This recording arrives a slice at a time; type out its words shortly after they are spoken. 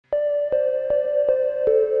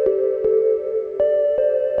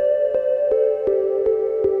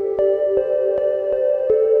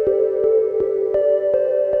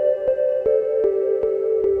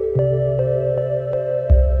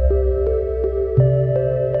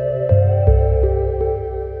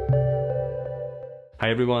Hi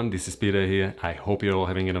everyone, this is Peter here. I hope you're all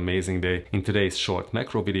having an amazing day. In today's short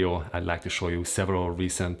macro video, I'd like to show you several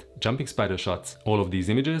recent jumping spider shots. All of these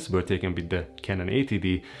images were taken with the Canon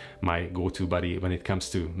 80D, my go-to buddy when it comes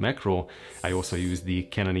to macro. I also use the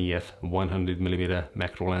Canon EF 100mm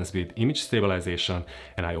macro lens with image stabilization,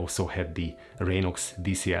 and I also had the Raynox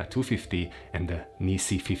DCR-250 and the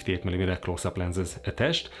NiSi 58mm close-up lenses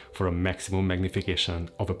attached for a maximum magnification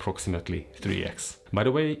of approximately 3x. By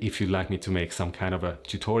the way, if you'd like me to make some kind of a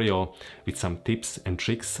tutorial with some tips and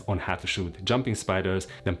tricks on how to shoot jumping spiders,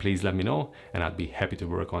 then please let me know and I'd be happy to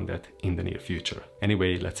work on that in the near future.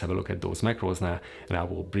 Anyway, let's have a look at those macros now and I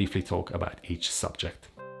will briefly talk about each subject.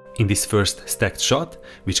 In this first stacked shot,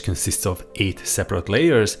 which consists of 8 separate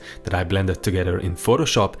layers that I blended together in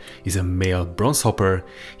Photoshop, is a male bronze hopper.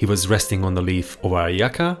 He was resting on the leaf of our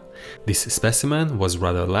yucca. This specimen was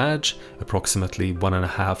rather large, approximately 1.5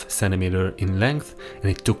 cm in length,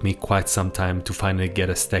 and it took me quite some time to finally get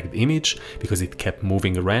a stacked image because it kept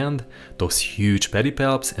moving around. Those huge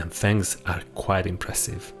pedipalps and fangs are quite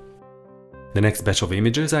impressive. The next batch of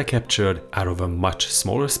images I captured are of a much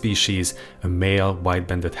smaller species, a male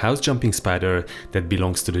wide-banded house jumping spider that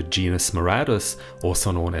belongs to the genus Muratus,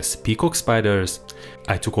 also known as peacock spiders.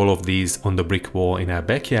 I took all of these on the brick wall in our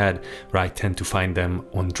backyard, where I tend to find them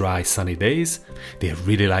on dry, sunny days. They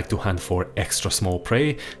really like to hunt for extra small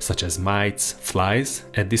prey, such as mites, flies,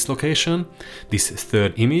 at this location. This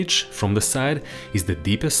third image from the side is the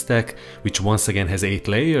deepest stack, which once again has 8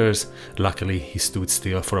 layers. Luckily, he stood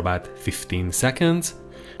still for about 15 seconds.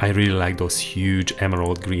 I really like those huge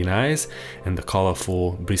emerald green eyes and the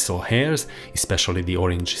colorful bristle hairs, especially the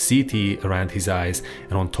orange setae around his eyes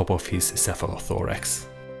and on top of his cephalothorax.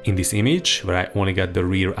 In this image, where I only got the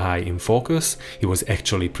rear eye in focus, he was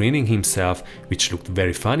actually preening himself, which looked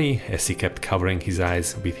very funny as he kept covering his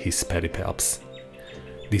eyes with his pedipalps.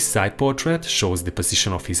 This side portrait shows the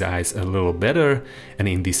position of his eyes a little better, and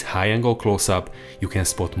in this high-angle close-up you can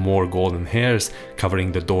spot more golden hairs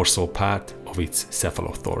covering the dorsal part of its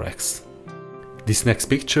cephalothorax. This next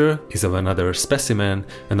picture is of another specimen,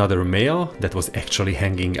 another male that was actually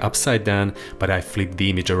hanging upside down, but I flipped the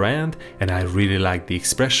image around and I really like the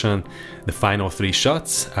expression. The final 3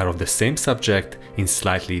 shots are of the same subject in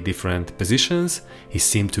slightly different positions. He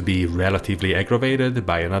seemed to be relatively aggravated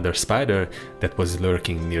by another spider that was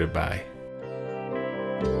lurking nearby.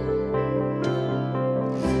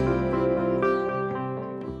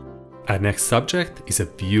 Our next subject is a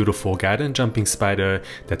beautiful garden jumping spider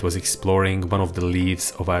that was exploring one of the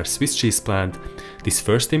leaves of our Swiss cheese plant. This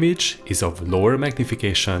first image is of lower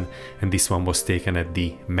magnification, and this one was taken at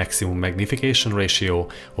the maximum magnification ratio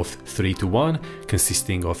of 3:1,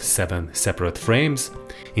 consisting of 7 separate frames.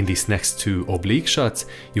 In these next 2 oblique shots,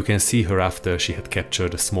 you can see her after she had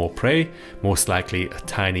captured a small prey, most likely a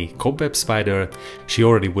tiny cobweb spider. She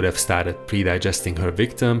already would have started pre-digesting her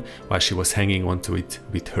victim while she was hanging onto it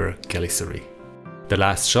with her glycery. The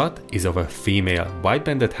last shot is of a female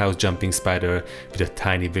wide-banded house jumping spider with a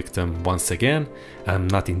tiny victim once again. I'm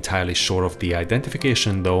not entirely sure of the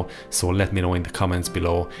identification though, so let me know in the comments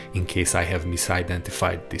below in case I have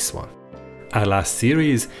misidentified this one. Our last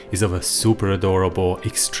series is of a super adorable,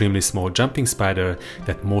 extremely small jumping spider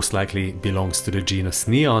that most likely belongs to the genus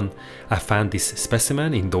Neon. I found this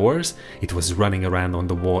specimen indoors. It was running around on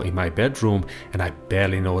the wall in my bedroom and I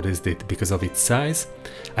barely noticed it because of its size.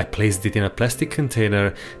 I placed it in a plastic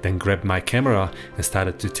container, then grabbed my camera and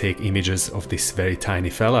started to take images of this very tiny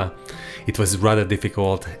fella. It was rather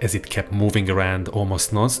difficult as it kept moving around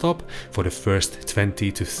almost non-stop for the first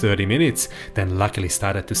 20 to 30 minutes, then luckily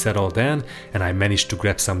started to settle down and I managed to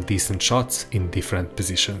grab some decent shots in different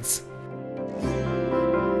positions.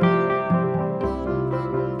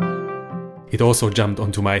 It also jumped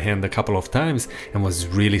onto my hand a couple of times and was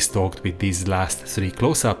really stoked with these last 3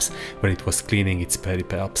 close-ups where it was cleaning its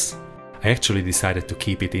pedipalps. I actually decided to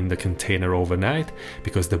keep it in the container overnight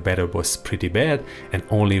because the weather was pretty bad and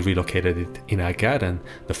only relocated it in our garden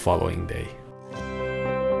the following day.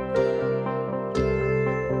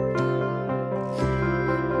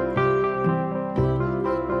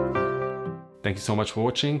 Thank you so much for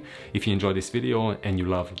watching. If you enjoyed this video and you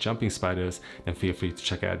love jumping spiders, then feel free to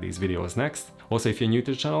check out these videos next. Also, if you're new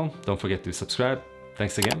to the channel, don't forget to subscribe.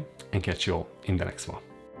 Thanks again and catch you all in the next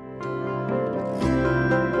one.